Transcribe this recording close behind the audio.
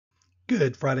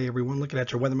Good Friday, everyone. Looking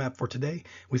at your weather map for today,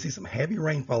 we see some heavy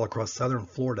rainfall across southern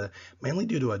Florida, mainly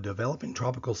due to a developing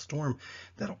tropical storm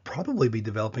that'll probably be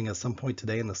developing at some point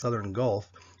today in the southern Gulf,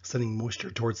 sending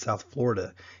moisture towards South Florida.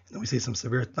 And then we see some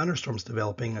severe thunderstorms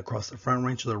developing across the front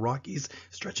range of the Rockies,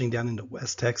 stretching down into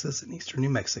West Texas and eastern New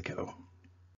Mexico.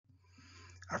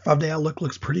 Our 5-day outlook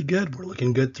looks pretty good. We're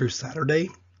looking good through Saturday.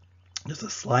 Just a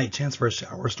slight chance for a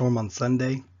shower storm on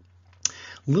Sunday.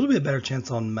 A little bit better chance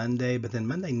on Monday, but then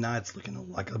Monday night's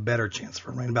looking like a better chance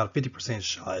for rain, about a 50%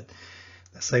 shot.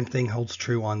 The same thing holds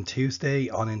true on Tuesday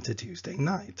on into Tuesday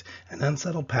night. An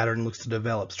unsettled pattern looks to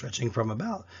develop, stretching from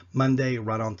about Monday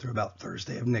right on through about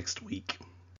Thursday of next week.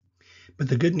 But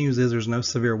the good news is there's no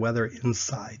severe weather in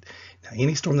sight. Now,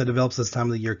 any storm that develops this time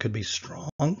of the year could be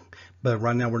strong, but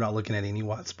right now we're not looking at any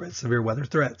widespread severe weather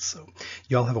threats. So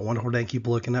y'all have a wonderful day and keep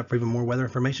looking up for even more weather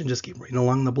information. Just keep reading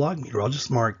along the blog,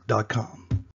 meteorologistmark.com.